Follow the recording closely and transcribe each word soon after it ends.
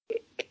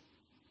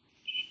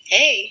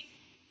Hey,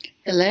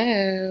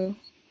 Hello,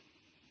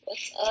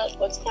 what's up?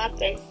 What's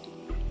poppin'?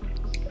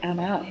 I'm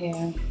out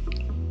here.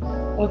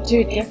 Oh,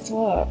 dude, guess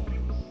what?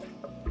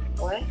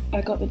 What? I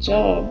got the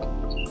job.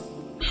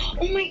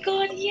 Oh my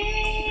god, I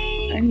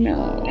yay!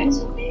 know.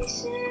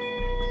 Congratulations!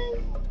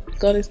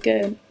 God is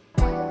good.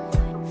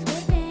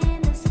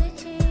 Flipping the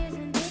switches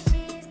and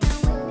bitches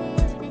come with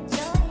this. That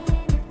your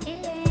hand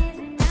feelings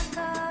and I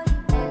call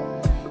you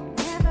back.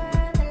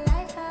 Never the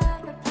life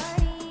of the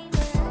party,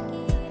 but I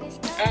get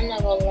it I'm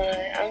not gonna started.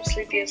 lie, I'm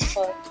sleepy as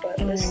fuck, but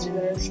let's do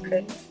this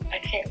because Um, I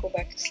can't go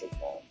back to sleep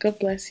now. God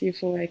bless you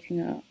for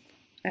waking up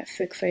at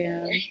 6 Don't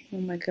a.m. worry. Oh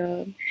my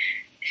God.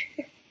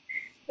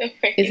 Don't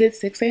Is worry. it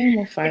 6 a.m.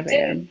 or We 5 did.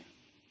 a.m.?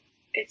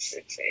 It's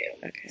 6 a.m.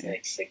 It's Okay.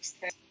 like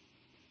 6:10.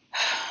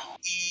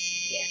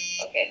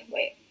 Yeah, okay,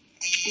 wait.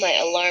 My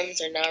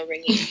alarms are now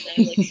ringing because I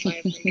have like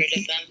 500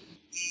 of them.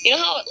 You know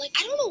how, like,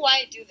 I don't know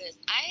why I do this.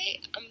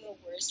 I'm the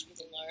worst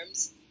with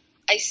alarms.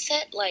 I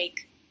set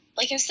like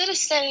instead of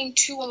setting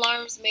two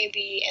alarms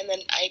maybe, and then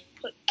I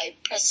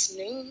press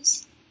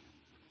snooze.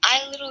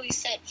 I literally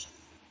set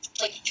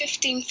like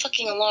 15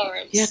 fucking Yeah,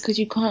 alarms. because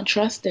you can't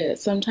trust it.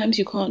 Sometimes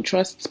you can't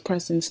trust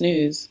pressing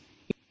snooze.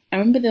 I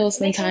remember there was It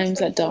some makes sense times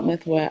for at little Dartmouth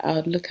things. where I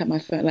would look at my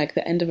phone, like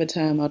the end of a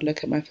term, I'd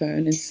look at my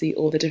phone and see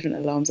all the different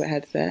alarms I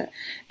had set,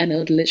 and it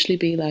would literally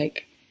be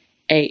like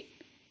 8,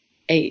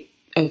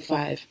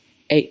 8:05,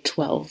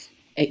 8:12,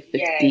 8:15,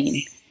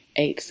 Yes,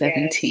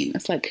 8:17. yes.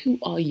 It's like, who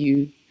are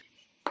you?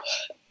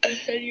 I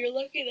said you're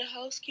lucky the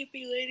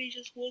housekeeping lady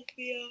just woke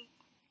me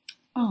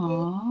up. Mhm.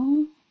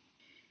 Aww.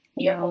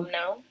 You're Well, home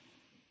now.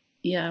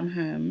 yeah, I'm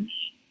home.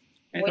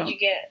 I What'd got you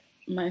get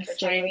my for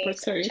Chinese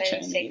celebratory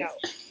Chinese Chinese.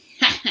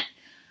 takeout?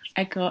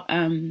 I got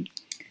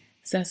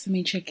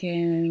sesame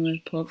chicken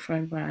with pork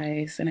fried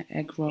rice and an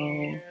egg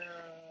roll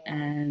Damn,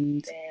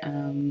 and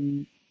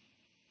damn.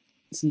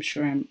 some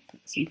shrimp,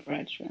 some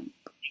fried shrimp.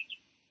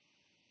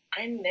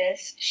 I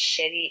miss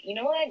shitty. You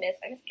know what I miss?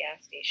 I miss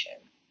gas station.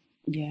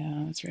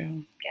 Yeah, that's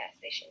real. Gas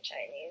station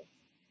Chinese.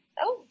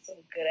 That was some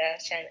good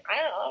ass Chinese.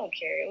 I don't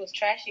care. It was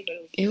trashy, but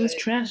it was It was good.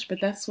 trash, but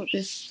that's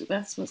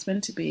what's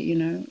meant to be,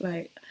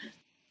 like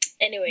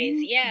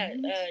Anyways, yeah,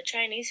 mm-hmm.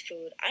 Chinese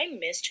food. I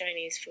miss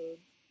Chinese food.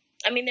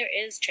 I mean, there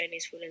is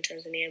Chinese food in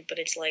Tanzania, but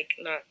it's like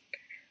not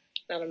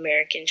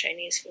American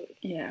Chinese food.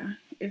 Yeah,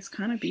 it's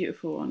kind of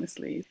beautiful,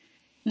 honestly.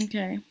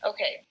 Okay.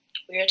 Okay,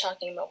 we are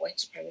talking about white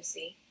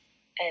supremacy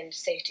and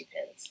safety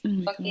pins. Oh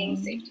my Fucking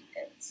god. safety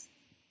pins.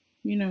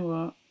 You know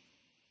what?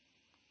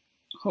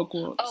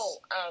 Hogwarts. Oh,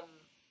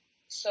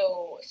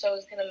 so I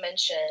was gonna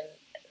mention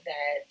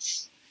that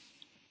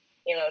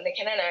Nick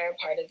and I are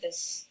part of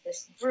this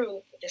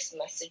group, this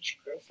message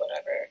group,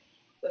 whatever,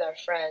 with our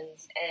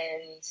friends.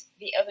 And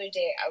the other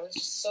day, I was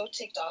just so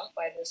ticked off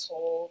by this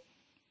whole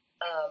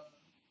um,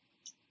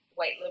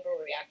 white liberal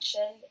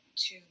reaction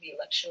to the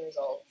election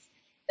results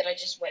that I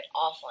just went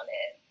off on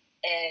it.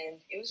 And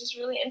it was just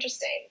really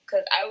interesting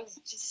because I was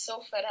just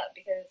so fed up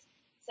because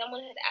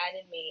someone had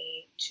added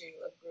me to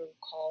a group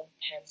called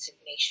Pantsuit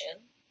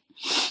Nation.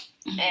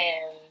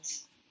 And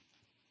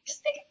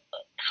just think,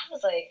 I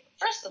was like,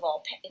 first of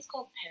all, it's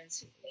called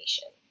Pantsuit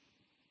Nation.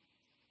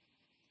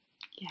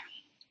 Yeah.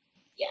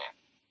 Yeah.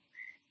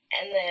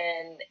 And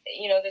then,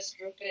 this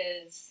group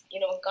is,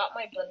 what got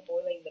my blood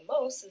boiling the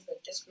most is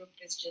that this group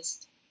is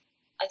just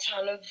a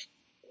ton of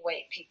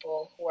white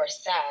people who are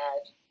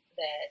sad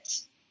that,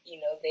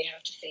 they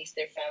have to face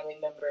their family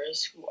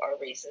members who are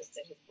racist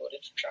and who voted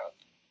for Trump,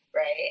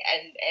 right?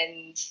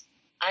 And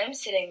I'm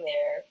sitting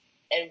there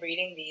and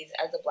reading these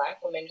as a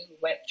black woman who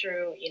went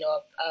through,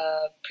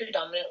 a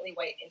predominantly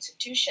white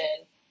institution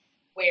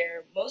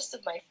where most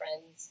of my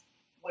friends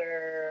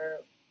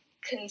were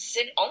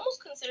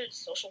almost considered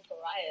social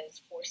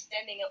pariahs for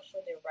standing up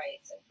for their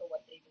rights and for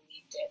what they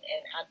believed in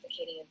and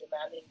advocating and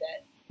demanding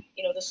that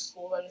the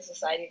school and the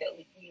society that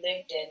we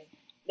lived in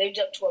lived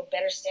up to a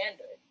better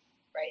standard,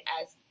 right,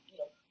 as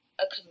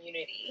a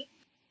community.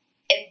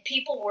 And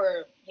people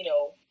were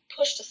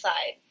pushed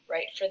aside,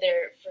 right, for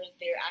their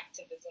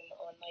activism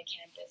on my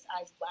campus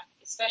as black,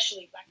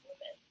 especially black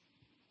women.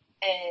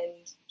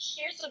 And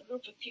here's a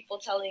group of people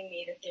telling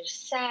me that they're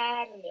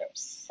sad and they're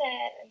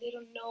upset and they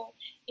don't know,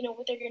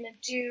 what they're gonna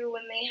do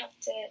when they have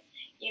to,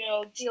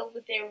 deal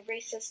with their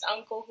racist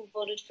uncle who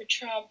voted for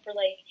Trump, or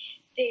like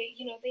they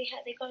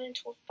got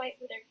into a fight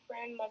with their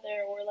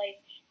grandmother, or like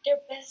their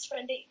best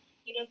friend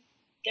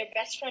their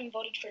best friend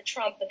voted for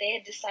Trump, but they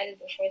had decided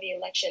before the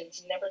election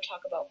to never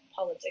talk about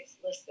politics.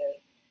 Listen,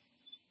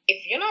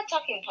 if you're not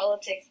talking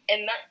politics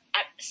and not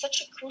at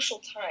such a crucial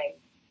time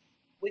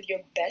with your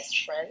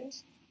best friend,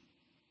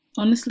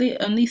 Honestly,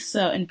 only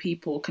certain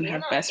people can you're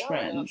have not best y'all are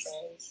not friends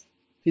friends.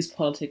 whose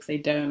politics they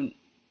don't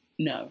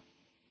know.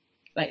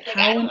 Like, Like,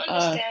 I how don't on earth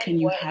understand can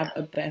you what. have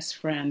a best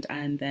friend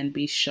and then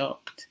be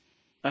shocked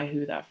by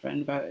who that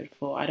friend voted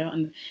for? I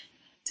don't.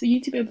 So you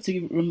to be able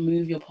to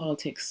remove your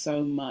politics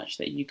so much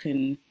that you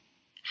can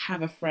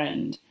have a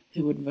friend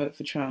who would vote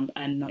for Trump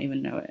and not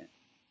even know it.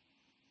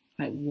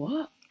 Like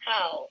what?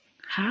 How?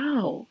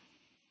 How?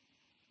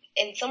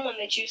 And someone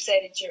that you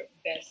said is your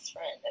best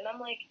friend. And I'm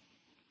like,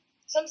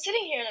 So I'm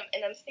sitting here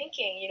and I'm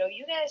thinking,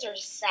 you guys are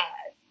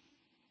sad.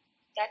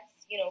 That's,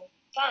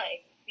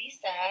 fine. Be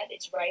sad,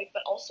 it's right,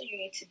 but also you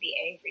need to be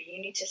angry.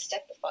 You need to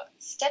step the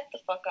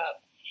fuck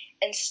up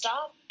and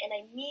stop. And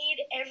I need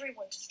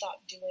everyone to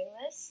stop doing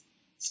this.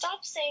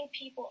 Stop saying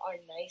people are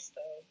nice,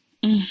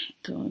 though.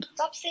 God.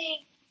 Stop saying,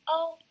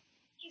 oh,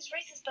 he's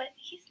racist, but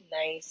he's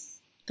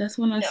nice. That's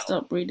when I No.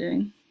 stopped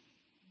reading.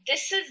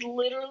 This is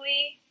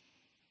literally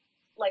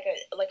like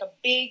a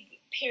big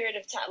period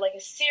of time,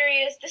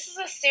 this is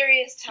a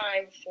serious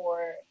time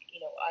for,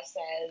 us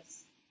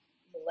as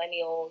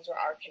millennials or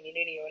our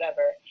community or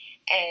whatever.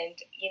 And,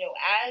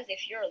 as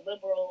if you're a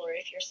liberal or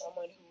if you're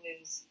someone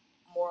who is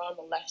more on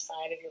the left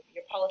side of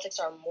your politics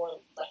are more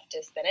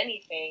leftist than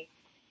anything,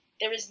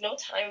 there is no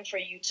time for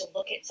you to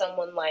look at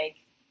someone like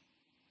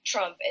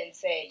Trump and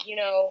say,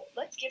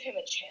 let's give him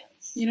a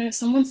chance.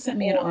 Someone sent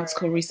me an Or,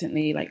 article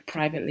recently, like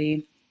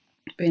privately,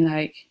 being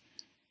like,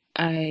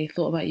 I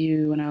thought about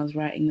you when I was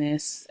writing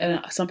this, and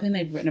something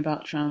they've written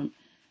about Trump,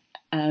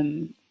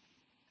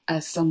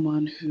 as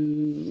someone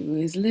who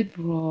is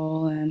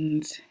liberal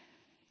and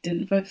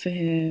didn't vote for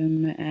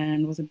him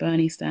and was a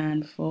Bernie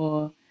stan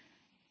before.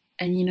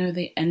 And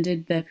they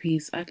ended their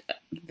piece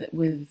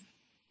with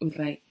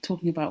like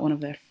talking about one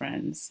of their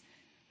friends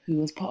who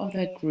was part of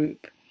their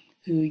group,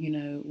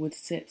 who would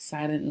sit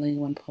silently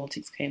when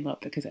politics came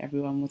up because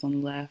everyone was on the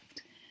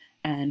left,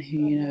 and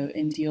who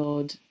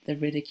endured the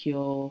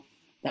ridicule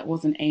that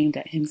wasn't aimed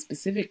at him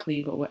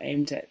specifically but were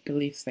aimed at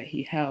beliefs that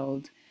he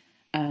held,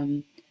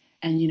 and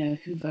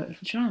who voted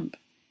for Trump,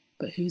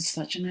 but who's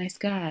such a nice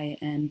guy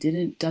and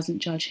doesn't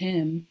judge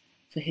him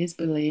for his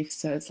beliefs.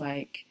 So it's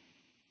like,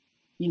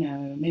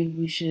 maybe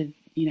we should,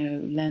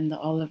 lend the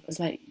olive.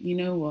 It's like, you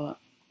know what?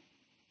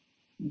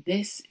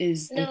 This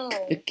is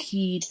the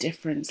key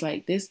difference.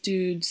 Like, this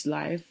dude's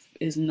life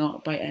is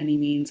not by any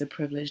means a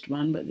privileged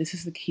one, but this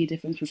is the key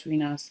difference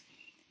between us.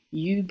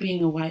 You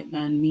being a white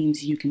man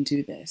means you can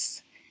do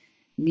this.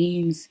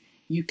 Means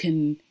you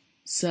can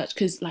search,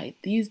 because like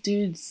these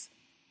dudes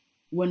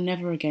were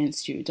never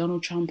against you.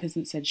 Donald Trump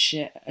hasn't said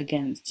shit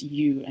against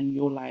you and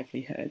your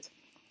livelihood.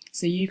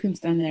 So you can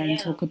stand there and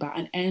talk about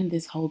and end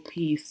this whole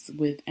piece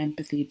with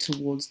empathy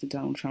towards the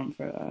Donald Trump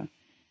voter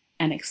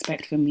and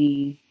expect for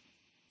me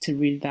to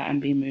read that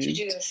and be moved. To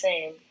do the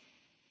same.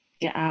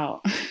 Get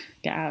out.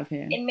 Get out of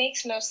here. It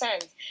makes no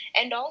sense.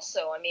 And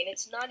also, I mean,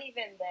 it's not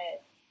even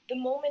that the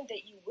moment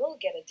that you will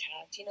get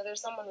attacked,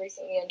 there's someone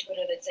recently on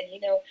Twitter that said,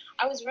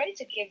 I was ready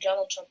to give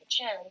Donald Trump a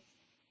chance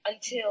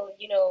until,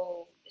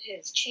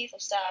 his chief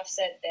of staff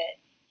said that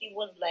he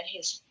wouldn't let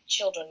his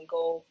children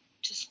go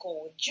to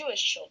school with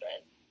Jewish children,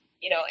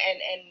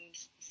 and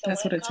someone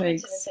that's what it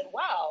commented takes. and said,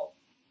 wow,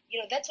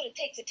 that's what it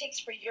takes. It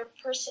takes for your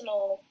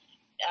personal,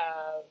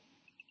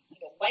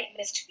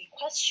 whiteness to be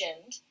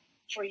questioned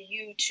for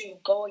you to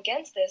go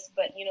against this.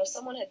 But,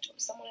 someone had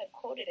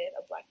quoted it,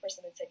 a black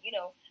person, and said,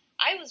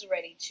 I was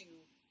ready to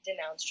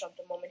denounce Trump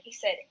the moment he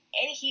said,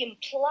 and he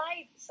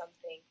implied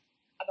something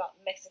about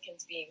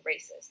Mexicans being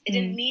racist. It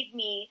didn't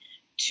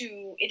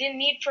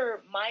need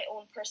for my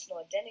own personal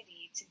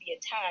identity to be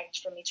attacked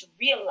for me to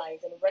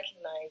realize and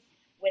recognize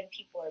when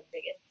people are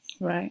bigots.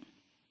 Right.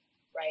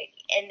 Right.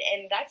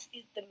 And that's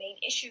the main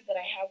issue that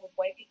I have with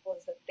white people,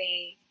 is that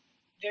they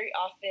very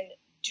often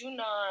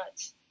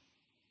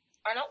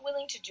are not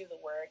willing to do the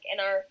work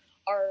and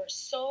are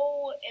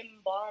so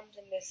embalmed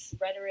in this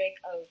rhetoric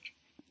of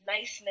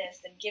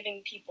niceness and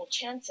giving people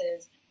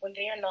chances when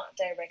they are not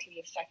directly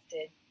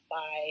affected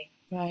by,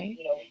 right.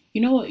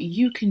 You know what?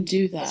 You can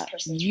do that.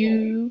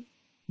 You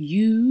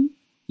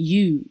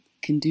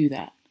can do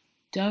that.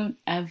 Don't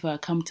ever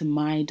come to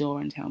my door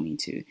and tell me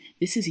to.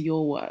 This is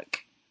your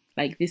work.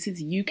 Like, this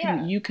is, you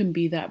can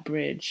be that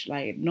bridge.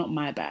 Like, not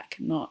my back.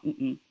 Not.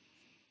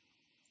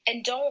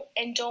 And don't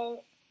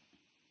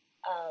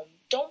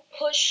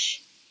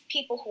push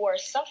people who are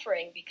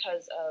suffering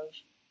because of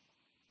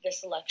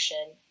this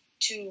election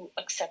to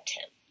accept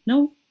him.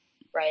 No.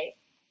 Right?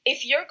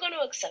 If you're going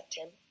to accept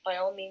him, by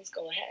all means,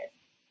 go ahead.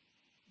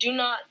 Do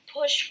not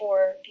push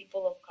for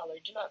people of color.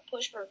 Do not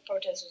push for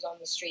protesters on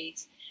the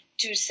streets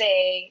to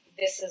say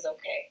this is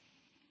okay.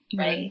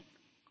 Right?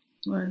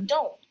 Right.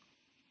 Don't.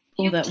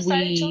 Or You've that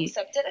decided to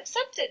accept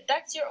it.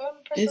 That's your own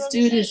personal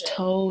decision. This dude is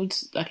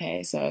told,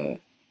 okay, so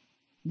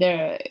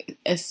there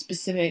a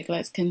specific,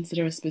 let's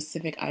consider a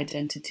specific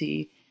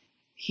identity.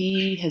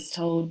 He has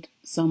told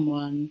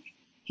someone,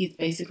 he's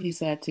basically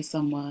said to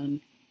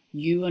someone,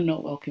 you are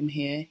not welcome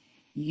here.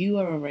 You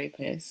are a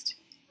rapist.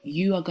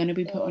 You are going to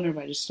be put on a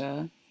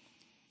register.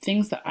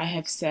 Things that I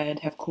have said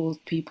have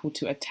caused people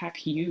to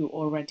attack you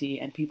already,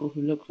 and people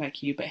who look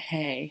like you, but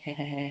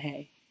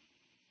hey.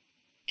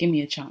 Give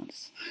me a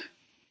chance.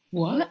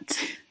 What?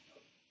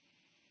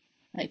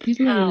 Like,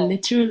 people are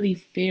literally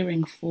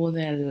fearing for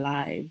their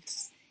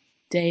lives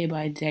day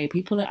by day.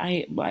 People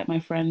like my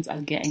friends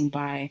are getting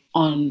by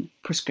on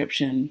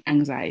prescription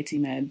anxiety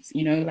meds.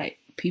 Like,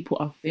 people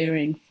are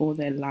fearing for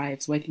their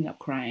lives, waking up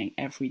crying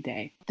every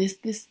day. This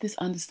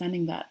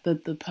understanding that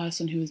the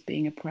person who is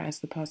being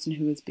oppressed, the person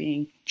who is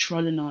being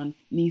trodden on,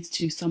 needs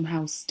to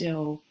somehow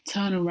still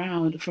turn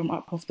around from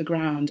up off the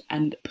ground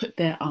and put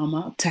their arm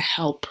up to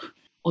help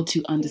or to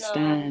No,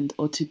 understand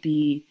or to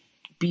be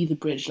the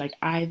bridge. Like,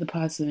 I, the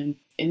person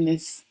in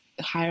this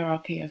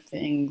hierarchy of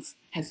things,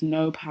 has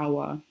no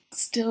power,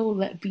 still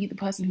let be the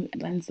person who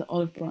lends the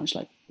olive branch.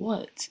 Like,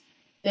 what?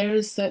 There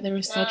is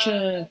such no.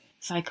 a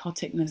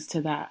psychoticness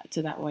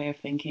to that way of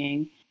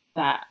thinking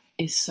that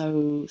is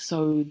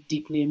so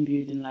deeply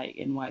imbued in, like,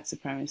 in white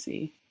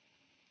supremacy.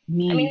 I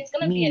mean, Me, it's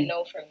gonna be a me,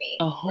 no for me,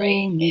 a right?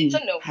 whole It's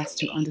me a no for has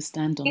to me.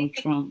 understand Donald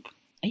Trump.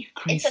 Are you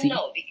It's a crazy?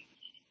 no.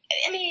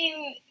 I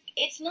mean,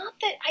 it's not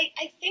that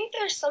I think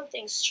there's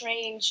something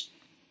strange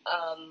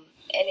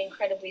and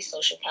incredibly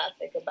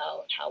sociopathic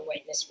about how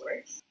whiteness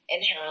works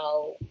and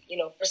how,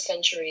 for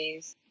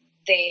centuries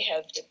they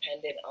have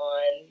depended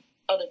on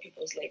other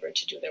people's labor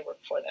to do their work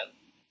for them.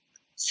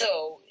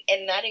 So,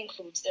 and that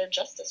includes their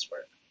justice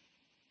work.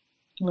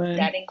 Well,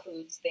 That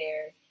includes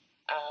their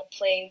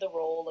playing the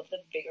role of the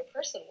bigger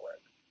person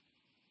work,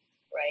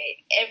 right?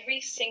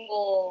 Every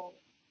single,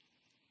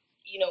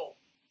 you know,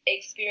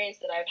 experience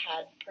that I've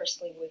had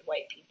personally with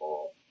white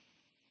people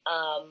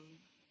um,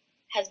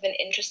 has been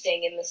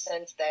interesting in the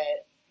sense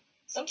that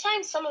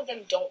sometimes some of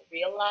them don't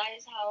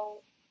realize how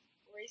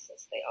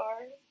racist they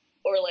are,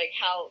 or like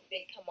how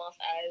they come off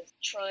as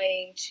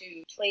trying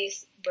to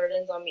place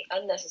burdens on me,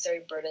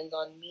 unnecessary burdens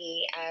on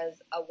me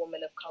as a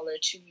woman of color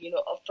to,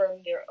 affirm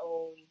their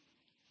own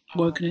um,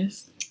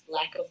 wokeness.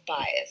 lack of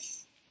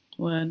bias,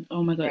 Well,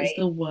 oh my god, it's right?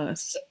 the So,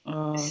 worst.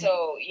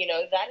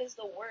 that is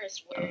the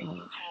worst where you Uh,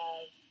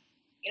 have,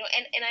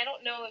 and I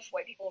don't know if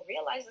white people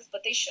realize this,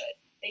 but they should.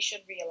 They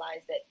should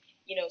realize that,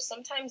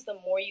 sometimes the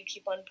more you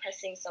keep on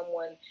pressing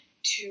someone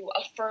to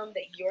affirm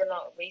that you're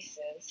not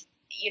racist,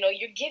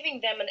 you're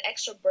giving them an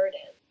extra burden.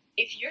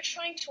 If you're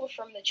trying to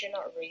affirm that you're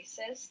not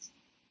racist,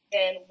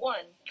 then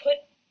one, put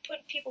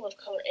people of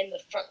color in the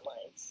front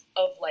lines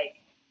of,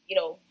 like,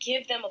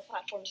 give them a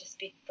platform to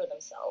speak for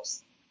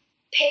themselves.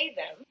 Pay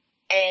them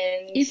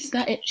and it's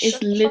shut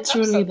the fuck up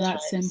literally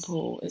that sometimes.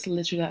 simple. It's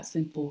literally that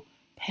simple.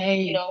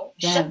 Pay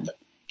Shut them. the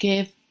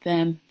Give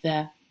them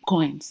their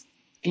coins.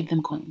 Give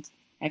them coins.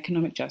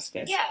 Economic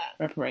justice, yeah.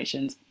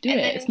 reparations. Do And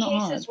it. then It's in not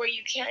hard. cases where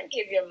you can't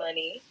give your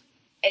money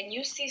and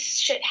you see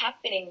shit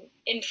happening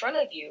in front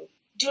of you,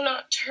 do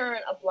not turn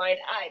a blind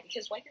eye,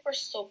 because white people are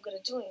so good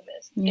at doing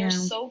this. They're Yeah.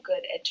 so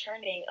good at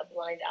turning a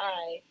blind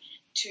eye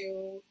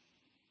to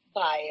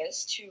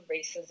bias, to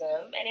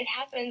racism, and it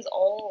happens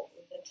all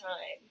the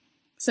time.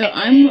 So And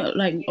I'm then,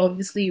 like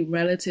obviously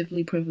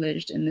relatively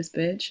privileged in this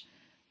bitch.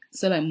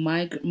 So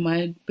like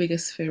my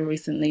biggest fear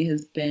recently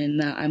has been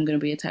that I'm gonna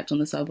be attacked on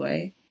the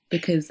subway,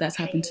 because that's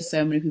happened to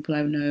so many people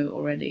I know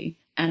already.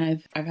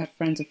 And I've had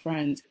friends of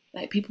friends.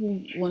 Like,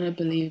 people want to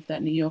believe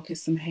that New York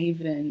is some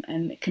haven,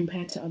 and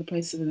compared to other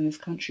places in this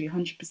country,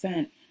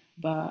 100%.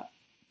 But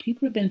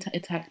people have been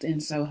attacked in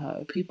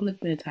Soho. People have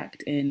been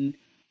attacked in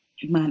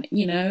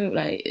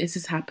like, this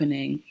is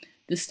happening.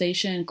 The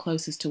station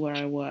closest to where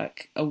I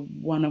work,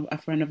 a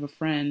friend of a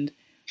friend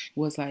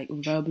was like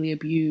verbally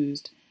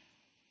abused,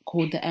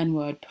 called the N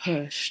word,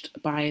 pushed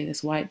by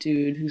this white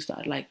dude who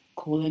started like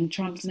calling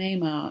Trump's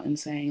name out and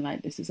saying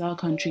like, "This is our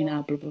country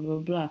now," blah blah blah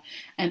blah,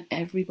 and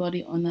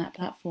everybody on that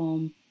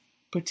platform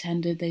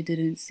pretended they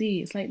didn't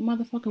see. It's like,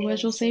 motherfucker, they where's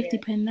didn't your see safety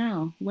it. pin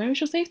now? Where is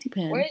your safety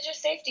pin? Where's your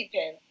safety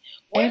pin?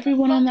 Where the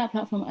Everyone on fuck? that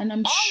platform, and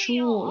I'm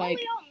sure, All of like,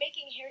 y'all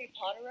making Harry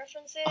Potter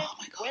references. oh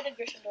my Where are the god.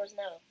 Gryffindors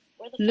now?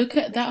 Where the fuck Look are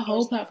the at that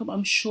whole Gryffindors now? platform.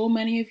 I'm sure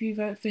many of you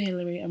vote for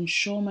Hillary. I'm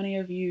sure many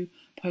of you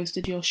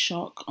posted your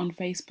shock on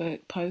Facebook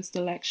post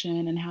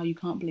election and how you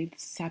can't believe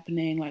this is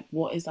happening. Like,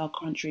 what is our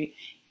country?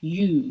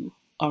 You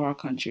are our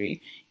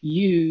country.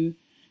 You,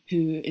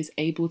 who is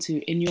able to,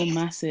 in your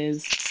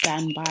masses,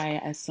 stand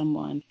by as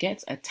someone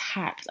gets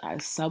attacked at a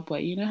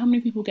subway. You know how many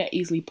people get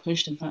easily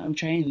pushed in front of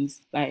trains?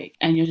 Like,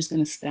 and you're just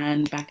gonna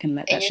stand back and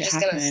let And that you're shit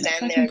just gonna happen?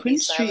 stand there Fucking and be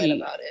Prince silent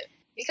Street, about it.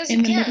 Because you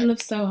in the can. middle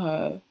of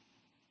Soho.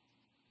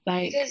 Because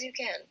Like, you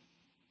can.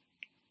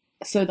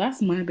 so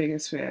that's my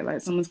biggest fear.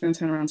 Like, someone's going to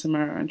turn around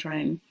tomorrow and try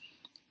and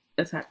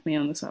attack me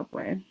on the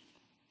subway.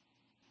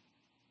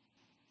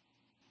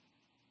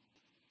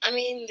 I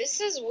mean,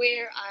 this is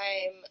where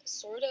I'm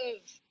sort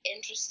of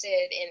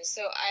interested in.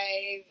 So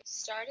I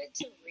started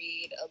to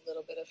read a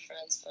little bit of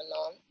Frantz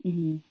Fanon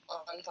Mm-hmm.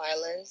 on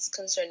violence,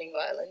 concerning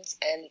violence,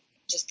 and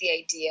just the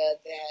idea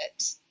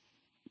that,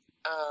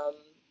 I'm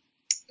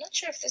not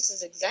sure if this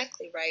is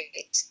exactly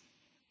right,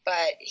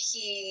 but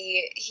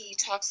he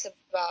talks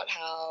about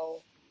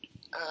how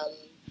um,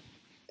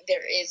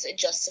 there is a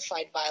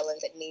justified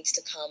violence that needs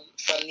to come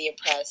from the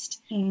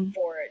oppressed Mm.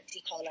 for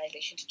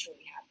decolonization to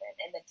truly happen,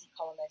 and that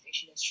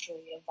decolonization is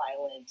truly a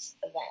violent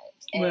event.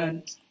 Well,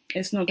 And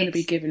it's not going to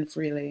be it's given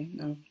freely.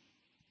 No.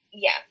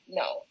 yeah,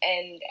 no,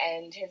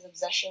 and his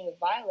obsession with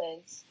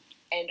violence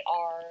and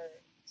our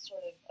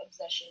sort of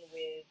obsession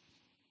with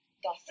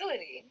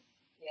docility,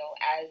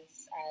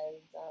 as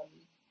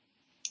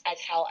as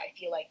how I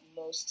feel like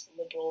most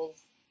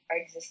liberals are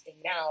existing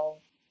now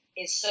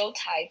is so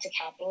tied to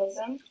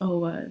capitalism Oh,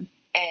 word.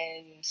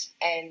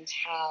 and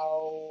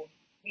how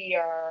we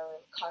are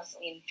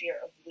constantly in fear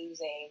of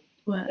losing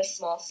Word. the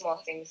small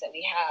things that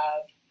we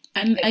have.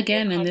 And Like,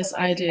 again, we're and this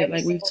compromising idea, every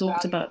like we've single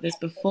talked value about we this have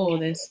because of before,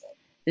 capitalism.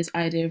 this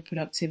idea of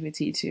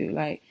productivity too.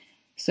 Like,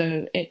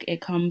 so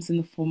it comes in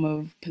the form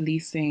of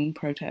policing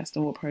protest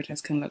or what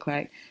protest can look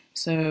like.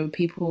 So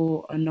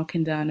people are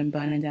knocking down and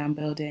burning down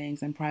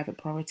buildings and private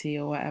property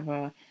or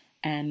whatever,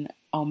 and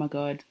oh my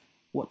god,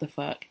 what the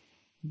fuck?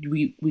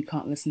 We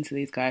can't listen to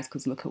these guys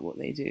because look at what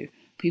they do.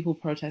 People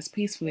protest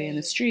peacefully in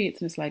the streets,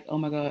 and it's like, oh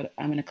my god,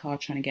 I'm in a car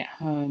trying to get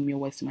home. You're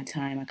wasting my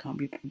time. I can't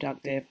be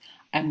productive.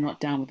 I'm not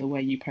down with the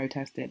way you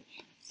protested.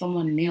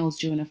 Someone kneels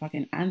during a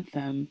fucking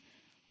anthem.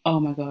 Oh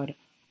my god,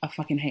 I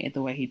fucking hated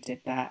the way he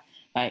did that.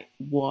 Like,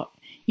 what?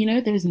 You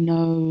know, There's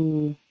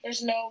no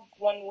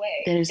one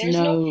way. there's There's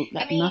no, I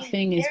like, mean,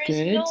 nothing is there is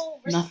good. no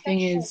Nothing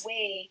respectful is,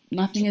 way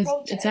nothing to is,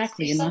 protest.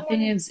 exactly, If nothing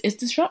someone, is, it's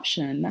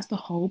disruption. That's the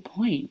whole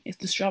point. It's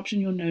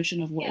disruption, your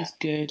notion of what yeah, is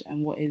good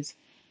and what is,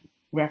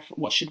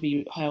 what should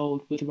be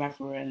held with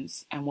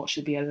reverence and what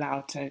should be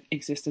allowed to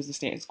exist as a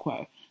status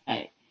quo.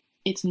 Like,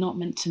 it's not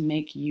meant to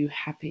make you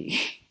happy.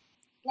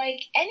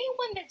 like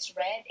anyone that's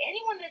read,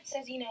 anyone that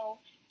says,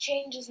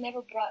 change is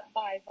never brought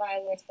by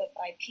violence but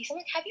by peace. I'm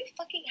like, have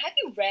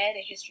you read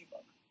a history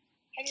book?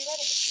 Have you read a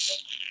history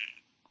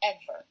book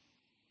ever?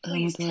 Oh my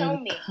Please tell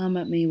god, me, come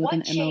at me with an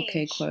what MLK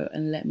change, quote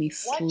and let me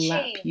what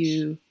slap change,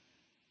 you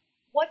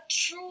what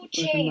true with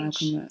a Malcolm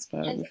change X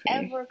has biography.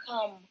 ever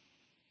come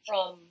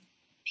from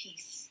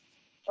peace,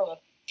 from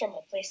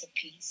a place of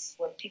peace,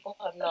 where people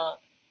have not,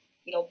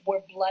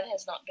 where blood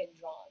has not been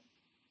drawn.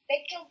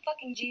 They killed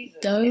fucking Jesus.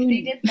 If they Don't.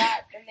 did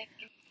that, then they.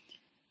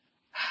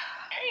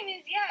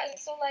 Anyways, yeah.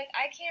 So like,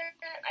 I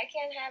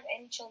can't have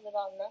any chills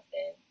about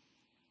nothing,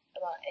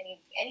 about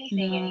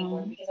anything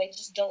anymore, No. because I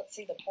just don't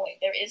see the point.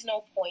 There is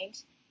no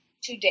point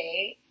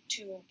today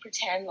to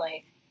pretend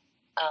like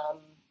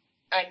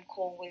I'm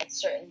cool with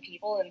certain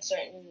people and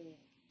certain.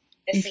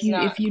 This is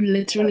not If you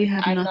literally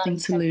have I'm not nothing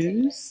to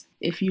accepting this. lose,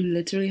 if you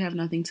literally have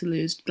nothing to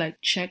lose,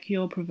 like, check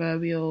your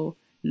proverbial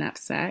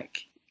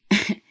knapsack.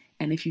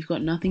 And if you've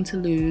got nothing to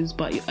lose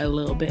but a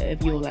little bit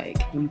of your, like,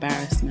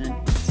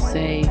 embarrassment,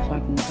 say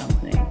fucking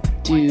something.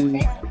 Do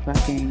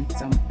fucking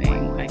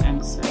something. Like,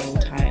 I'm so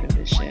tired of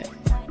this shit.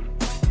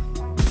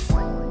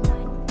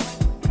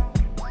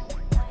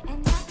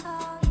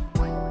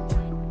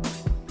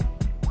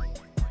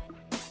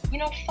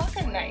 Fuck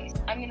a nice.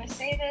 I'm gonna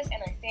say this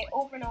and I say it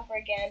over and over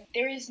again.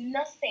 There's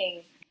no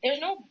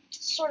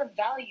sort of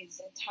values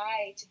that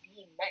tie to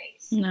being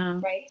nice. No.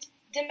 Right?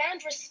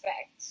 Demand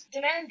respect.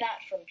 Demand that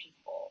from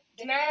people.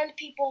 Demand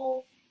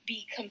people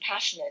be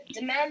compassionate.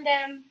 Demand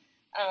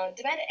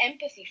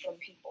empathy from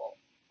people.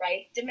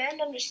 Right?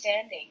 Demand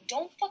understanding.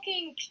 Don't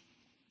fucking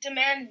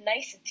demand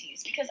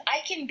niceties, because I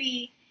can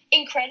be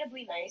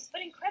incredibly nice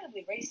but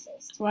incredibly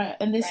racist. Right,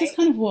 and this is Right?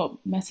 kind of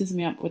what messes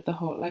me up with the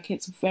whole, like,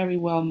 it's very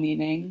well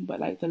meaning, but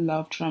like the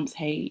love trumps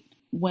hate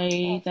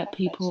way Oh, that fuck that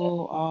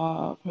people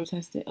are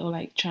protesting or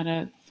like trying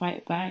to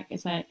fight back.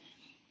 It's like,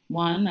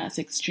 one, that's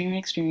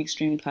extremely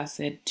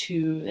placid.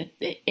 Two,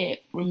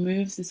 it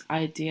removes this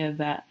idea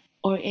that,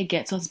 or it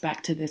gets us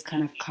back to this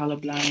kind of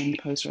colorblind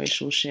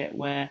post-racial shit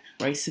where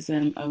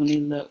racism only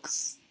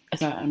looks a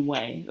certain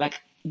way. Like,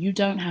 you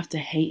don't have to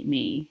hate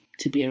me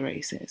to be a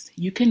racist.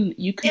 You can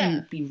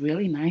Yeah. be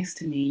really nice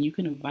to me. You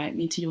can invite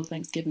me to your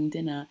Thanksgiving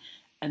dinner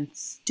and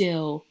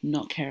still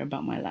not care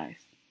about my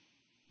life.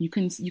 You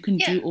can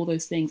Yeah. do all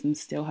those things and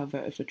still have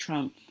voted for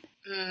Trump.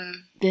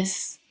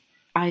 This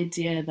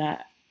idea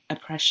that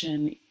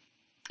oppression,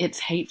 it's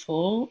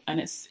hateful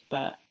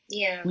but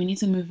Yeah. we need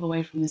to move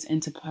away from this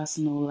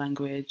interpersonal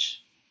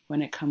language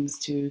when it comes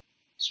to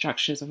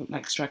structures of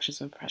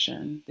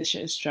oppression. This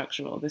shit is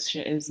structural. This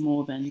shit is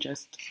more than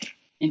just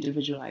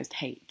individualized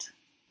hate.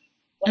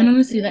 And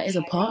honestly, that is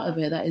a part of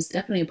it. That is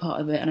definitely a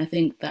part of it. And I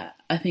think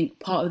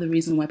part of the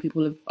reason why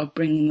people are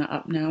bringing that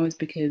up now is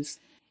because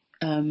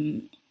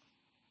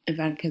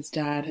Ivanka's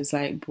dad has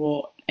like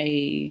brought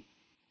a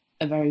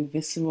very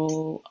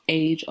visceral,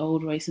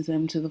 age-old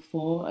racism to the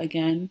fore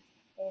again.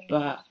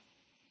 But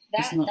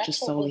it's not That's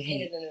just what solely was hate.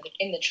 hidden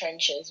in the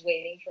trenches,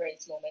 waiting for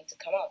its moment to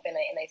come up. And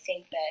I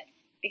think that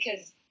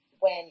because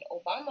when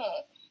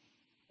Obama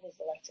was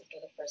elected for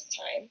the first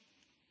time,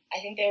 I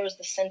think there was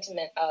the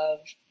sentiment of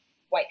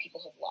white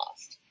people have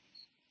lost.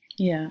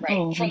 Yeah. Right.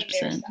 Oh, 100%.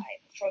 100%.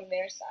 From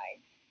their side,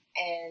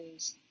 and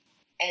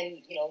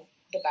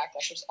the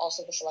backlash was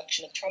also the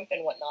selection of Trump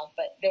and whatnot.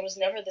 But there was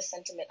never the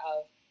sentiment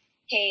of,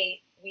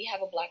 hey, we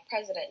have a black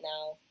president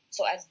now,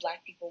 so as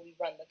black people we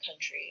run the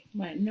country.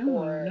 Right.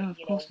 No, of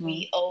course not.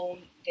 We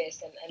own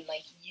this, and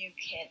like you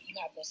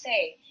have no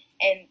say.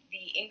 And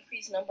the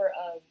increased number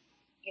of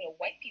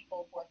white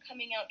people who are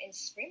coming out and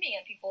screaming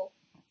at people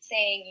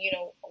saying,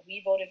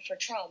 we voted for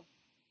Trump.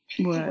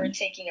 Right. We're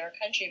taking our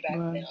country back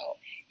Right. now.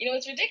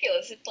 It's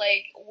ridiculous. It's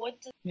like, what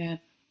does Yeah.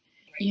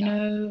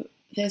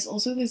 There's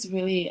also this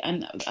really,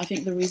 and I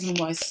think the reason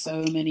why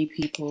so many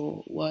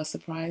people were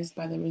surprised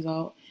by the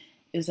result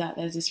is that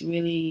there's this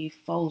really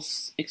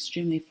false,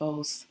 extremely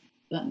false,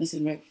 like this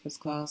in breakfast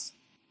class,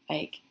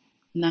 like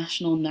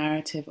national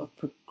narrative of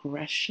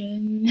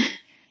progression.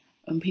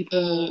 And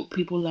Mm,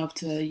 people love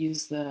to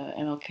use the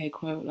MLK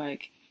quote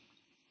like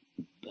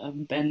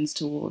bends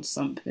towards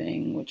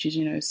something, which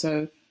is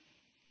so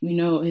we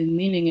know what his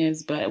meaning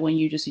is, but when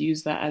you just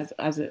use that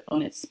as it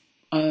on its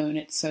own,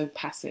 it's so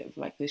passive.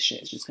 Like this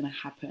shit is just gonna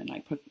happen.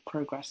 Like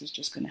progress is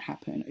just gonna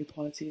happen.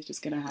 Equality is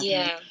just gonna happen.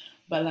 yeah.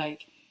 But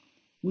like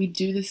we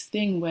do this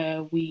thing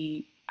where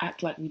we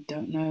act like we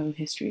don't know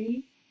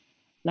history,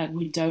 like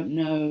we don't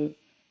know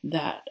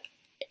that,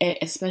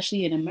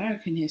 especially in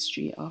American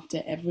history,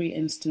 after every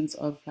instance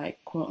of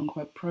like quote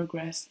unquote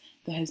progress,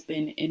 there has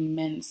been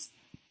immense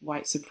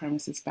white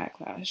supremacist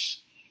backlash,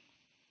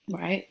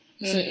 right?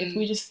 So if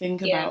we Mm, just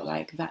think yeah. about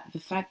like that, the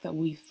fact that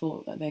we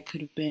thought that there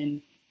could have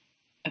been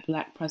a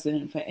black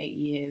president for 8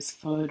 years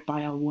followed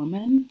by a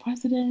woman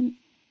president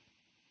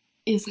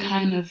is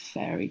kind Mm, of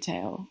fairy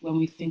tale when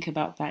we think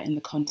about that in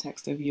the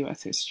context of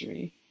US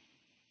history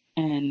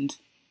and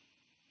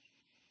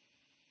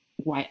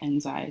white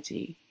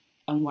anxiety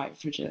and white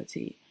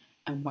fragility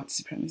and white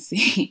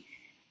supremacy.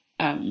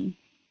 um,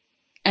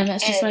 and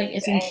that's just like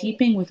it's in and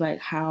keeping with like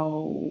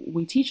how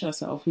we teach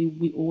ourselves.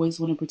 We always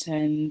want to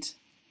pretend,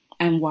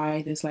 and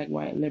why this like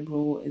white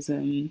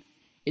liberalism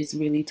is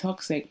really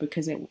toxic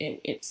because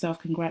it's self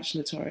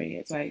congratulatory.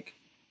 It's like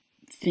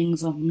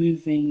things are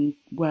moving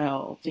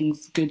well,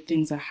 good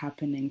things are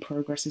happening,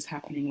 progress is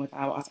happening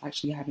without us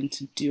actually having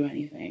to do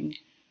anything.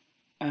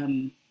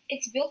 Um,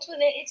 it's built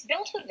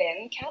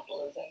within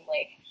capitalism.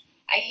 Like,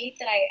 I hate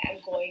that I am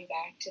going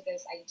back to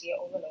this idea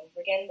over and over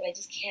again, but I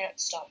just can't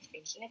stop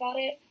thinking about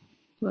it.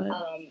 but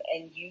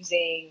And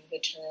using the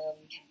term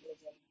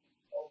capitalism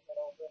over and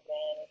over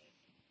again,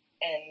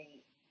 and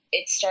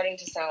it's starting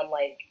to sound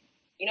like,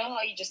 you know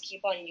how you just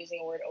keep on using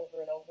a word over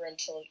and over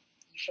until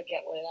you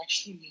forget what it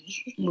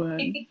actually what?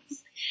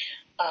 means,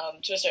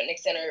 to a certain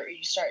extent, or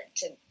you start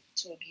to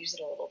abuse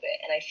it a little bit.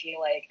 And I feel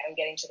like I'm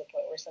getting to the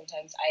point where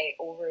sometimes I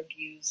over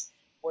abuse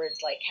words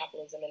like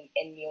capitalism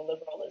and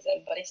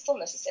neoliberalism, but it's still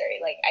necessary.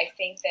 Like, I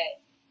think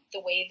that the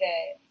way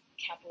that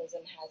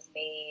capitalism has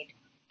made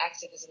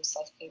activism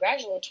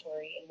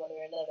self-congratulatory in one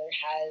or another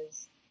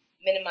has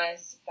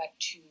minimized its effect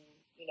to,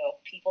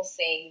 people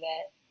saying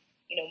that,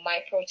 my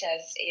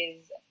protest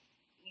is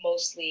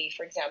mostly,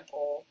 for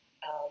example,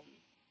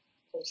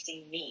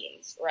 posting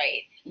memes,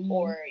 right? Mm-hmm.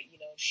 Or,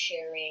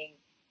 sharing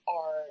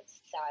our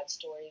sad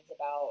stories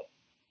about,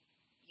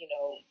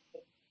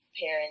 the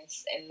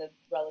parents and the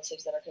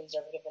relatives that are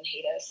conservative and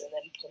hate us, and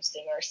then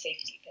posting our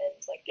safety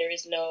pins. Like, there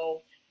is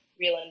no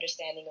real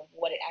understanding of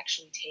what it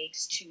actually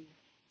takes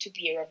to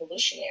be a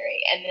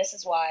revolutionary. And this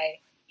is why,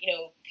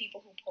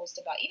 people who post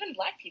about, even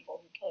black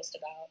people who post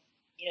about,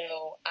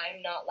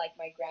 I'm not like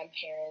my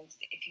grandparents.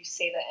 If you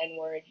say the N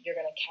word, you're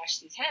gonna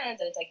catch these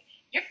hands. And it's like,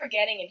 you're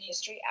forgetting in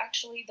history.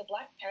 Actually, the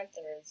Black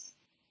Panthers,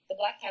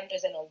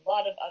 and a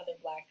lot of other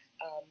black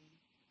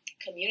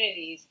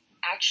communities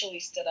actually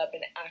stood up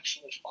and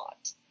actually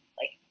fought,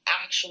 like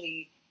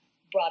actually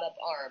brought up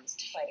arms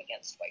to fight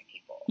against white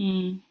people,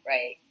 Mm.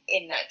 right?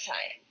 In that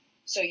time.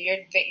 So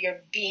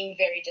you're being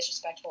very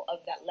disrespectful of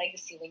that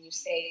legacy when you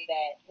say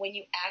that, when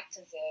you act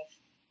as if,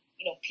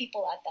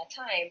 people at that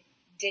time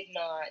did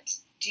not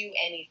do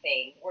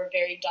anything. We're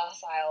very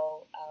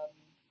docile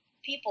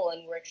people,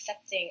 and we're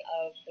accepting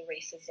of the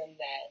racism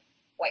that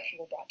white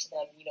people brought to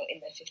them, in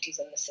the 50s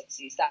and the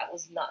 60s. That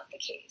was not the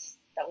case.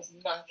 That was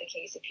not the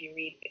case if you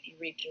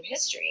read through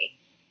history.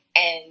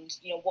 And,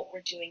 what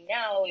we're doing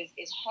now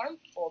is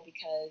harmful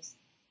because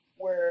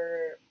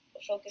we're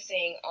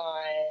focusing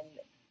on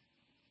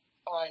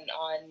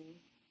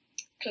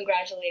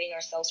congratulating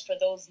ourselves for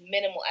those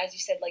minimal, as you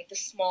said, like the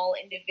small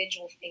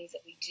individual things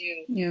that we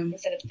do, Yeah.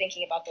 instead of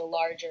thinking about the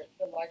larger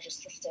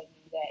system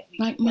that we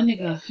Like can my work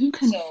nigga,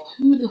 with. So,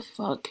 who the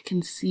fuck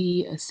can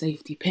see a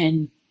safety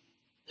pin?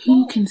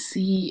 Who who can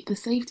see the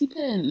safety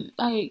pin?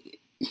 Like,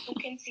 who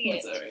can see I'm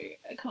it? sorry,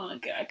 I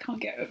can't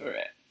get over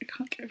it. I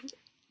can't get over it.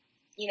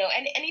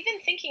 And even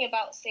thinking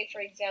about, say,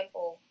 for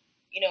example,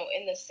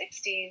 in the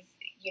 60s,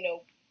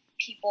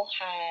 people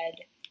had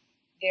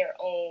their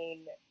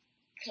own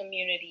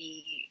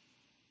community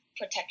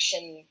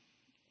protection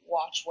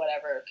watch,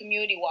 whatever,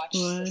 community watch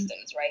What?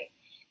 systems, right?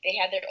 They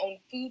had their own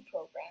food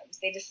programs.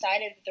 They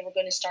decided that they were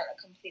going to start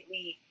a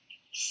completely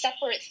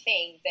separate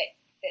thing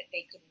that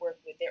they could work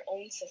with, their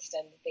own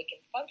system that they can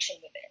function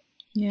within.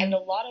 Yeah. And a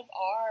lot of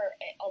our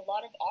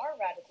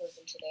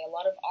radicalism today, a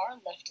lot of our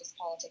leftist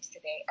politics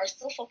today are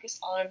still focused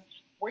on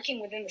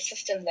working within the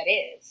system that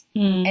is.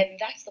 Mm. And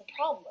that's the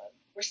problem.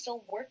 We're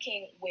still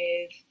working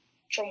with,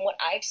 from what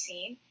I've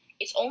seen,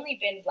 it's only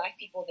been black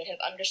people that have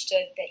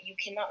understood that you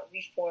cannot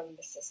reform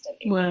the system.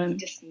 It needs Well,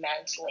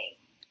 dismantling.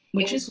 It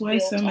which was is why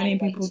so built many on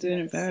white people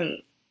didn't vote.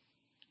 supremacy.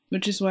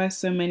 Which is why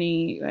so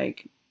many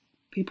like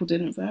people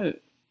didn't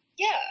vote.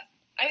 Yeah.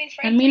 I mean,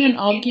 I mean, frankly, an in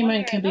one way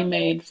argument or can be another,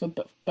 made for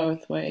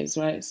both ways,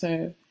 right?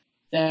 So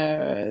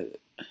there,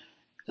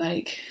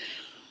 like,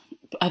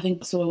 I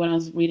think so. When I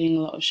was reading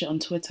a lot of shit on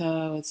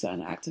Twitter with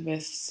certain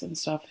activists and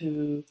stuff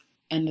who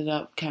ended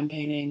up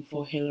campaigning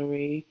for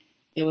Hillary,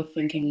 they were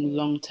thinking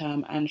long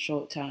term and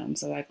short term.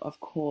 So, like, of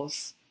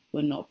course,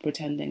 we're not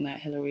pretending that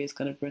Hillary is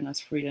going to bring us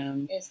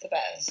freedom. It's the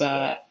best.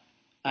 But,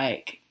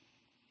 like,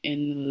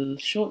 in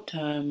the short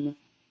term,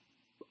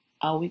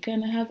 are we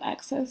going to have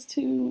access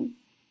to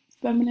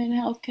feminine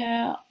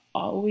healthcare?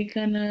 Are we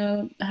going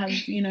to have,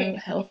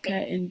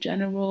 healthcare in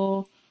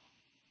general?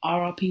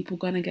 Are our people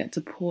going to get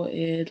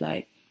deported?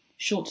 Like,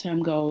 short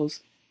term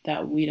goals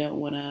that we don't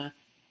want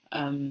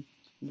to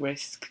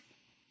risk.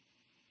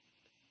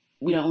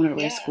 We don't want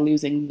to risk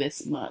losing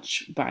this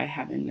much by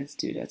having this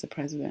dude as a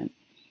president,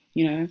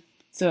 you know?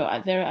 So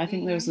I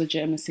think there's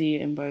legitimacy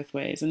in both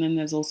ways. And then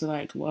there's also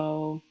like,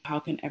 well, how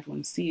can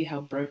everyone see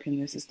how broken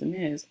the system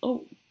is?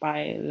 Oh,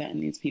 by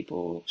letting these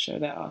people show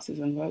their asses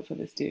and vote for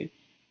this dude,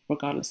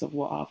 regardless of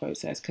what our vote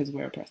says, because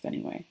we're oppressed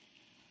anyway.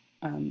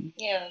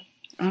 Yeah.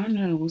 I don't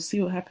know. We'll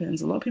see what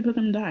happens. A lot of people are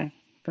going to die,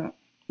 but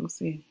we'll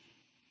see.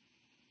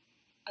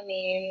 I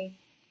mean,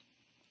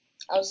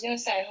 I was going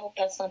to say I hope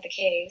that's not the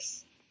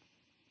case,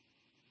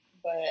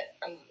 but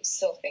I'm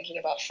still thinking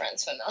about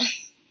Frantz Fanon.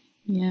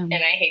 Yeah. And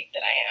I hate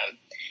that I am.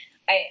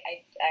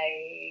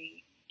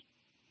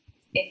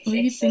 It's Well,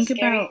 you a think scary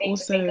about thing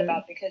also, to think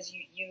about because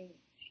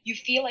you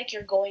feel like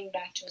you're going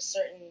back to a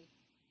certain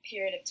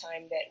period of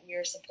time that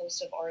we're supposed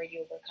to have already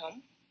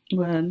overcome.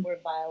 well, Where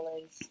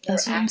violence,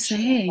 that's where what I'm actual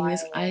saying.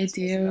 This violence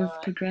idea was of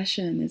not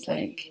progression is what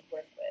you like would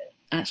work with.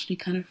 actually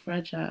kind of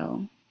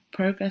fragile.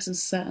 Progress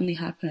has certainly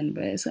happened,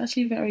 but it's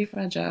actually very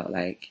fragile.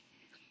 Like,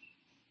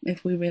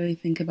 if we really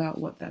think about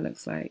what that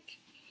looks like.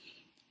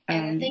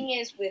 And the thing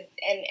is,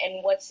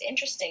 and what's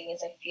interesting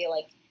is I feel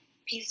like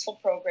peaceful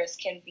progress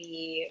can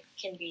be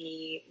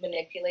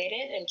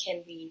manipulated and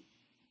can be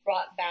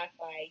brought back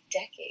by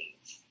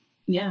decades.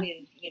 Yeah.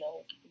 With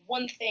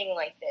one thing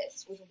like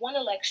this, with one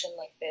election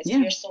like this, Yeah.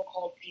 your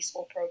so-called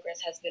peaceful progress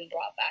has been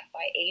brought back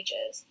by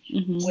ages,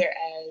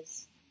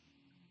 whereas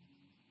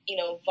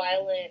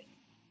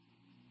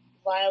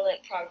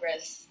violent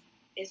progress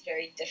is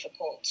very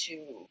difficult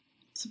to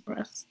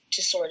suppress,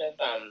 to sort of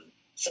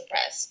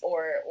suppress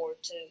or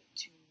to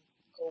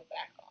go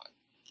back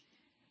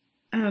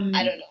on.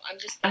 I don't know. I'm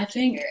just thinking I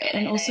think, here,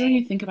 and also when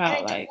you think about I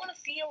don't like, want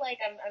to feel like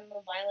I'm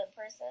a violent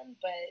person,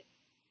 but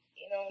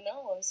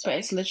no. but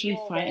it's literally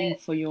fighting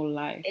for your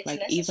life. It's like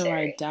necessary. Either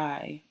I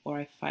die or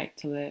I fight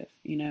to live.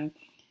 Yeah.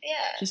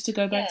 Just to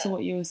go back to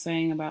what you were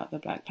saying about the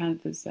Black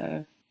Panthers,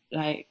 though,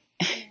 like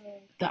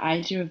the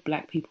idea of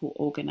Black people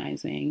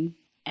organizing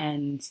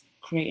and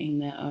creating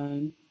their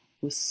own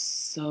was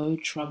so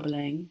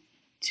troubling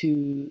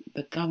to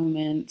the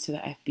government, to the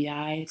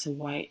FBI, to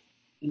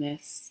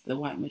whiteness, the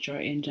white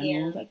majority in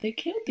general, that they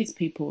killed these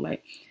people.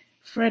 Like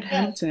Fred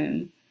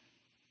Hampton,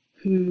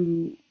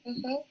 who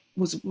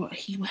was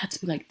he had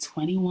to be like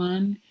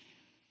 21,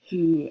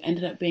 who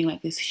ended up being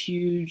like this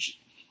huge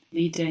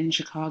leader in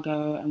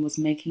Chicago and was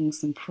making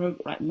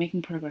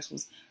making progress,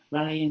 was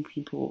rallying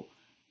people.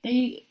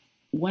 They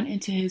went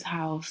into his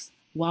house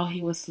while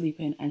he was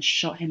sleeping and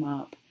shot him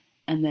up,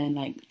 and then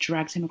like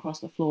dragged him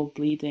across the floor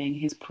bleeding,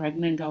 his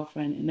pregnant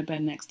girlfriend in the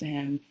bed next to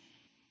him,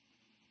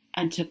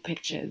 and took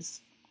pictures.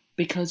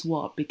 Because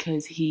what?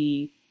 Because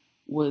he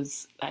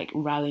was like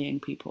rallying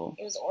people.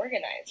 He was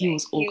organizing. He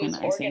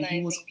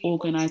was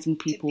organizing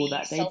people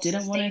that they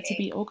didn't want it to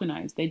be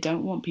organized. They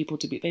don't want people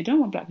to be. They don't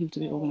want Black people to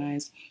be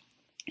organized.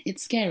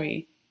 It's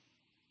scary.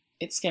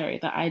 It's scary.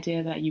 The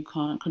idea that you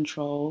can't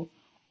control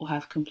or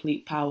have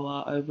complete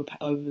power over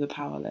the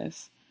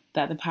powerless.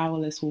 That the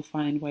powerless will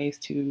find ways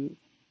to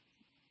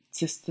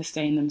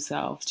sustain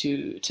themselves,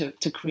 to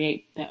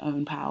create their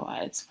own power.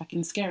 It's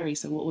fucking scary.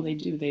 So what will they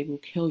do? They will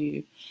kill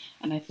you.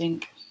 And I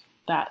think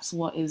that's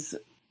what is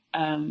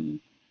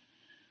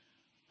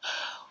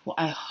what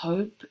I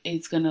hope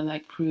is gonna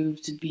like prove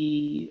to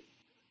be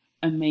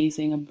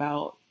amazing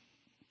about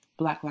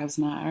Black Lives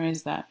Matter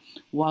is that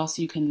whilst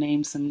you can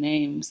name some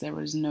names,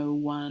 there is no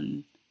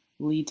one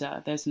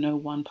leader. There's no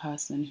one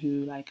person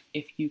who, like,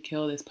 if you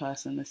kill this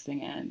person, this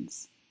thing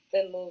ends.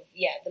 The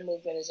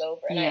movement is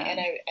over. And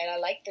I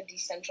like the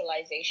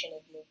decentralization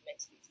of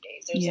movements these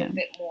days. There's a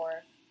bit more.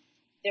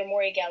 They're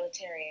more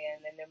egalitarian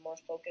and they're more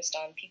focused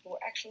on people who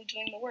are actually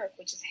doing the work,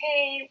 which is,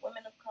 hey,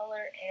 women of color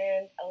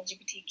and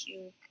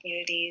LGBTQ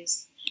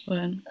communities.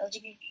 When?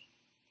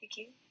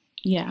 LGBTQ?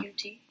 Yeah.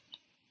 QT?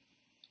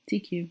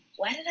 TQ.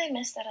 Why did I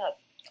mess that up?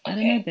 I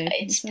don't know, babe.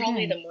 It's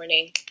probably the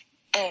morning.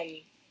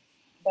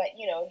 But,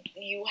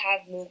 you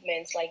have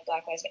movements like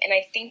Black Lives Matter. And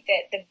I think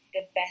that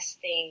the best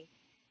thing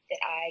that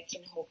I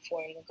can hope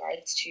for in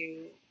regards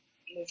to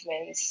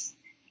movements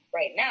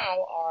right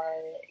now are,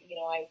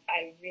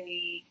 I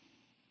really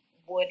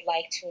would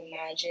like to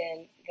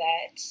imagine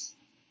that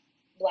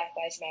Black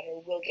Lives Matter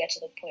will get to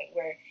the point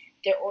where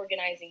they're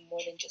organizing more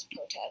than just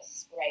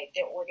protests, right?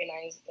 They're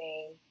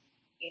organizing,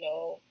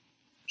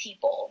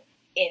 people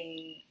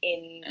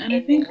and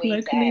I think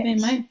locally they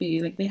might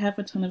be. Like, they have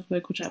a ton of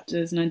local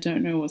chapters, and I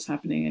don't know what's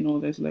happening in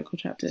all those local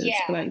chapters. Yeah.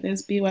 But, like,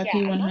 there's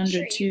BYP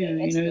 100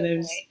 too.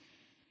 There's...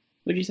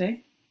 What'd you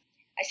say?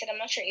 I said I'm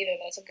not sure either.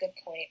 That's a good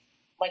point.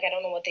 Like, I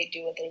don't know what they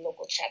do with their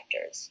local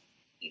chapters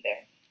either.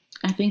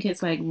 I think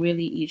it's like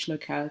really each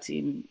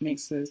locality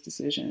makes those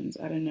decisions.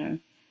 I don't know.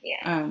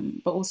 Yeah.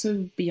 But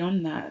also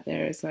beyond that,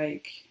 there is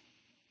like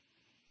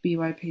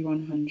BYP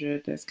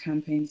 100. There's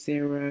Campaign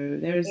Zero.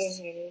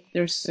 Hmm.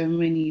 There's so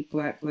many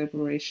Black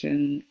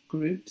liberation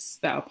groups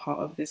that are part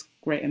of this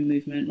greater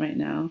movement right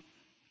now,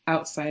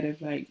 outside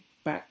of like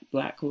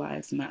Black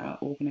Lives Matter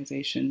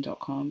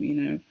organization.com.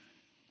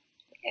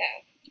 Yeah.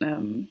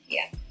 Um,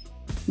 Yeah.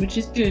 which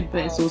is good,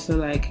 but it's Um, also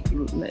like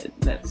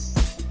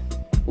let's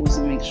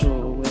also make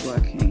sure we're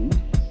working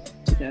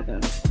together.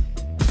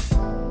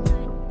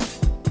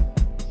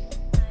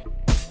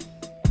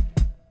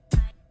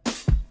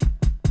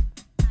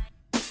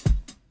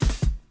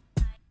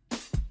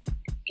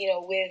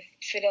 with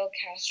Fidel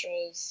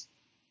Castro's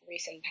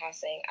recent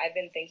passing, I've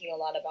been thinking a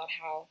lot about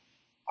how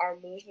our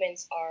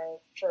movements are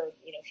for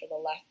the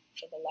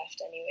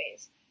left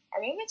anyways.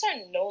 Our movements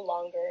are no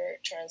longer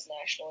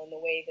transnational in the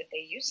way that they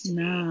used to be.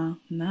 No,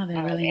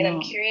 they're really And I'm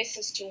not. curious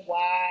as to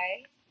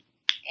why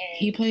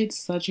He and played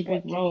such a big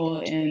what can be role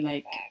done to in bring it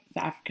like back.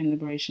 the African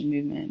liberation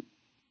movement.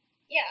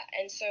 Yeah,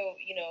 and so,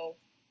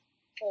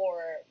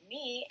 for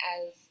me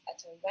as a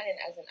Tanzanian,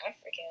 as an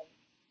African,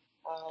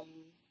 um,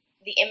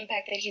 the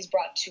impact that he's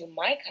brought to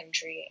my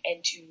country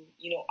and to,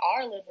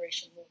 our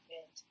liberation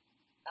movement,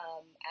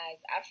 as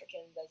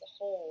Africans as a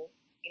whole,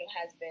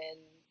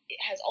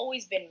 has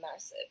always been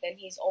massive, and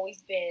he's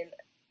always been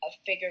a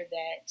figure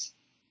that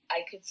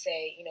I could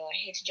say, I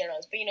hate to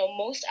generalize, but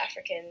most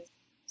Africans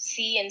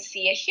see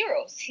a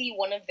hero, see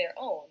one of their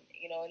own,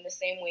 in the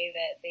same way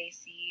that they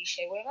see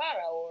Che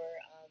Guevara or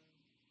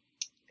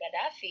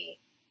Gaddafi.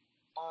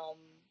 Um,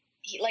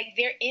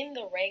 they're in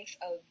the ranks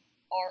of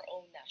our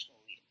own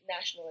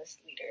nationalist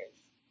leaders,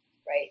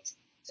 right?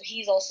 So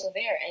he's also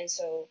there, and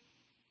so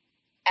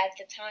at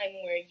the time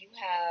where you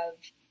have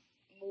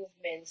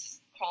movements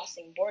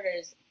crossing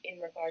borders in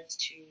regards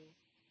to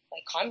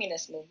like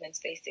communist movements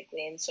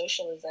basically and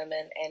socialism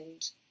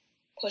and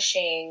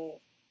pushing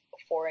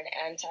for an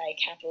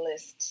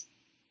anti-capitalist,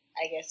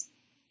 I guess,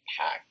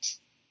 pact.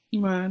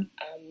 Right.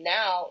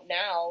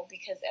 Now,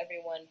 because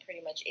everyone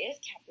pretty much is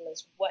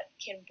capitalist, what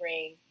can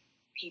bring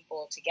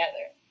people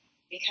together?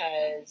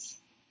 Because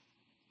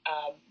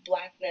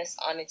blackness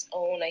on its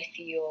own, I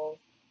feel,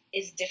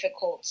 is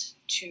difficult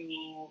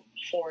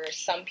for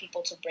some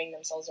people to bring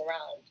themselves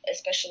around,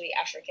 especially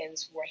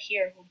Africans who are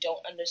here who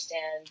don't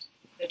understand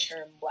the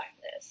term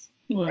blackness,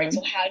 right? Right.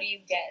 So how do you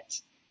get?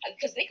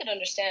 Because they could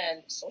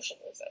understand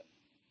socialism,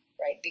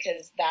 right?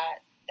 Because that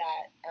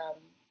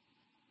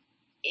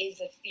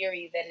is a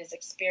theory that is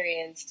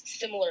experienced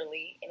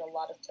similarly in a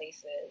lot of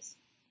places,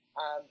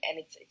 and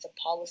it's a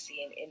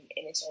policy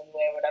in its own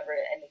way or whatever,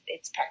 and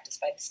it's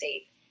practiced by the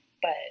state.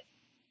 But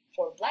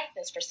for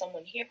blackness, for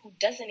someone here who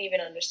doesn't even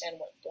understand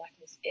what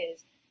blackness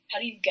is, how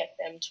do you get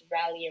them to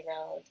rally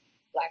around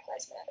Black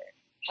Lives Matter?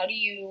 How do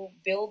you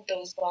build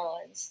those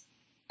bonds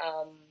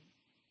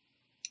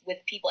with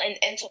people?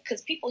 And so,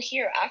 because people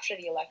here after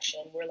the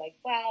election were like,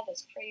 wow,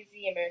 that's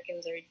crazy,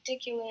 Americans are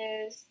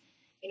ridiculous,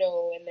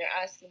 and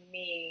they're asking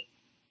me,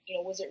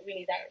 was it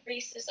really that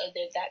racist? Are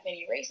there that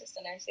many racists?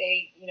 And I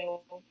say,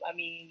 I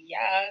mean,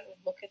 yeah,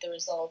 look at the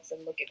results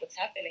and look at what's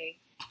happening.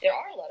 There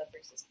are a lot of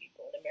racist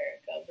people in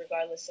America,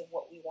 regardless of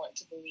what we want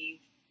to believe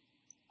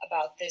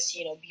about this,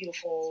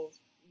 beautiful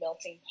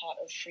melting pot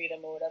of freedom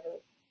or whatever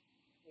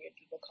weird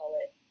people call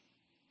it.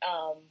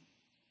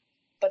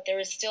 But there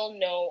is still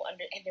and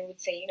they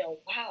would say,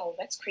 wow,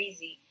 that's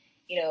crazy.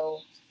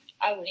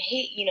 I would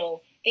hate,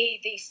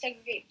 they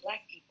segregate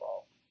black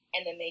people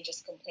and then they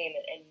just complain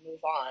and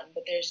move on.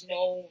 But there's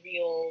no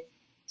real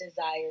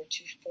desire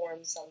to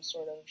form some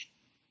sort of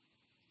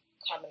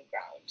common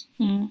ground.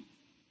 Mm.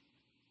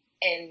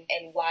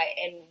 And why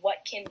and what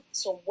can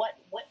so what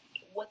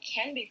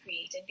can be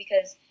created,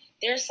 because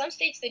there are some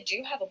states that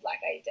do have a black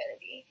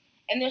identity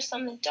and there's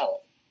some that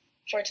don't.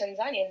 For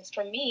Tanzanians,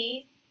 for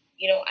me,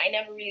 I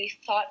never really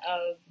thought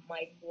of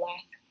my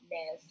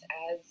blackness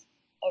as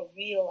a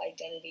real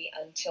identity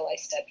until I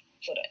stepped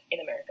foot in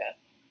America.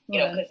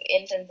 Right. Because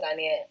in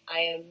Tanzania, I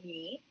am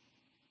me.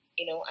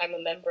 I'm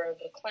a member of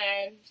a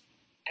clan.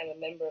 I'm a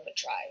member of a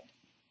tribe.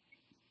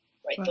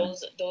 Right. Right.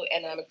 Those,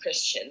 and I'm a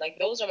Christian. Like,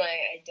 those are my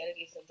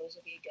identities, and those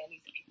are the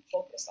identities that people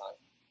focus on.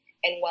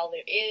 And while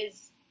there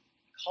is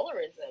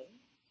colorism,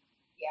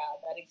 yeah,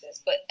 that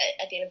exists. But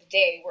at the end of the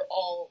day, we're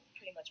all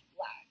pretty much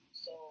black.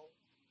 So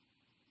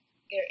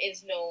there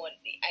is no one.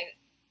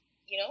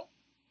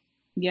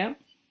 Yep.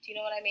 Do you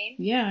know what I mean?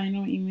 Yeah, I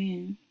know what you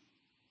mean.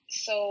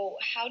 So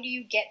how do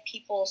you get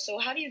people?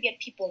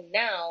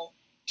 Now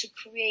to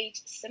create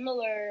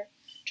similar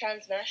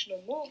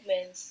transnational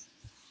movements?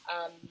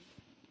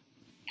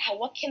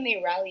 What can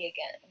they rally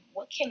again?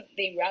 What can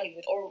they rally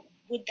with, or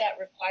would that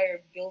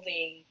require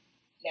building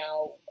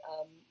now,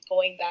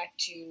 going back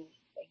to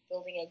like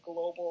building a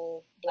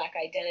global black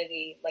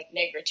identity like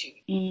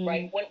negritude,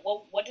 right?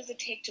 What does it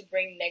take to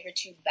bring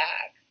negritude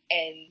back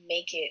and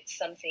make it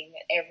something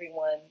that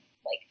everyone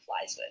like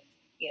flies with?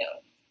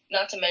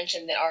 Not to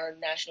mention that our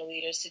national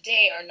leaders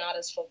today are not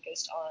as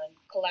focused on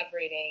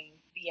collaborating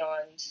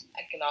beyond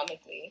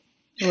economically.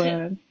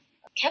 Right.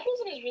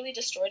 capitalism has really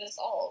destroyed us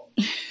all.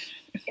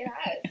 It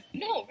has.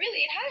 No, really,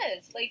 it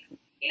has. Like,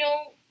 we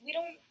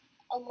don't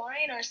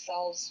align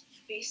ourselves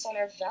based on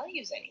our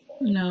values anymore.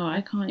 No,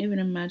 I can't even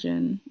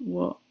imagine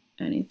what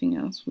anything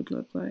else would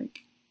look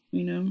like.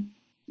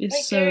 It's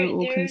Like, so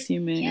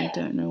all-consuming. I yeah.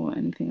 don't know what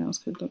anything else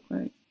could look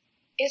like.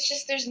 It's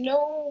just there's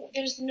no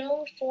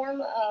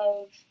form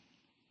of,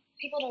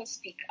 people don't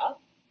speak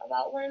up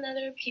about one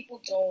another.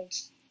 People don't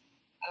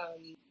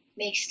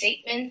make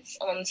statements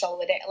on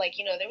solidarity. Like,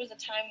 there was a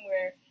time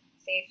where,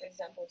 say, for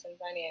example,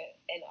 Tanzania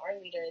and our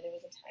leader, there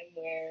was a time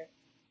where,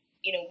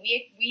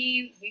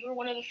 we were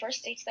one of the first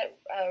states that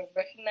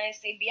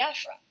recognized, say,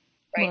 Biafra,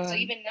 right? Wow. So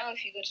even now,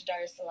 if you go to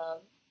Dar es Salaam,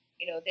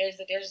 there's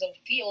a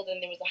field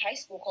and there was a high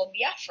school called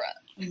Biafra,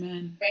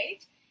 Amen.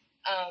 right?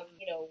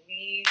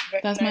 We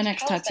recognized That's my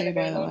next Palestine tattoo, a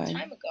very by the long way.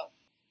 time ago.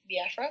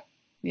 Biafra?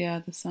 Yeah,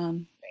 the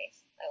sun.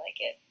 Nice. I like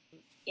it.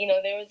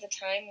 There was a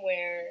time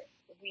where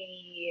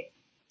we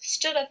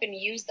stood up and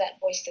used that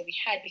voice that we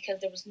had because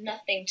there was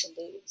nothing to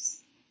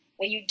lose.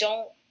 When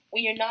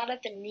you're not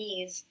at the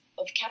knees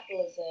of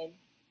capitalism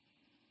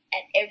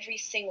at every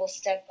single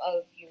step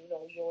of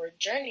your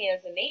journey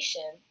as a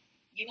nation,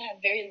 you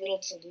have very little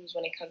to lose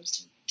when it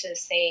comes to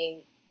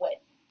saying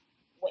what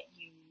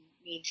you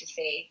need to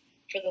say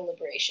for the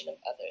liberation of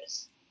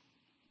others.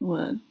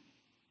 Word.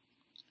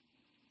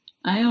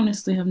 I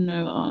honestly have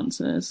no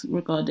answers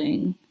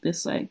regarding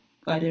this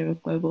idea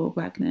of global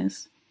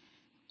blackness,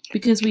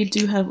 because we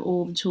do have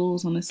all the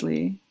tools.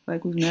 Honestly,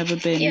 we've never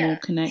been more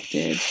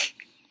connected.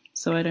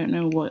 So I don't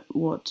know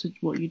what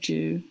you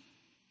do.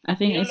 I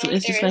think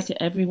it's just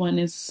everyone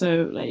is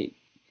so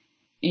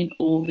in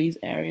all these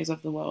areas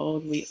of the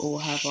world, we all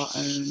have our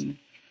own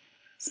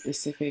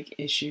specific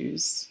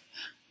issues.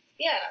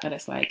 Yeah. But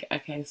it's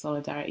okay,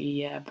 solidarity,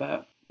 yeah,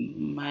 but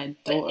my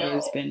daughter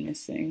has been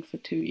missing for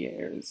 2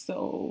 years,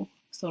 so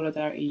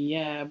solidarity,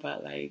 yeah,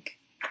 but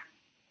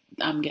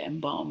I'm getting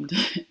bombed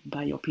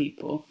by your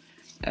people.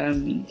 Yeah.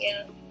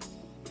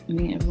 I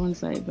mean, everyone's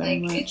very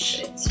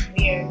much. It's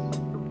weird.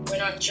 We're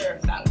not sure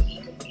if that would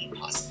even be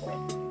possible.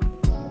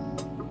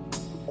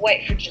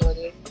 White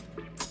fragility.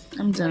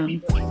 I'm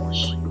done.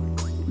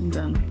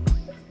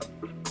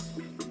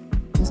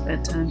 It's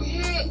bedtime.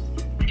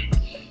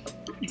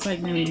 It's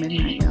nearly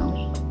midnight,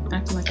 y'all.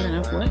 Acting like I don't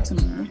have work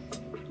tomorrow.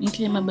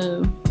 Okay, my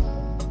boo.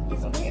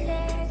 Okay.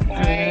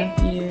 I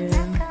love you.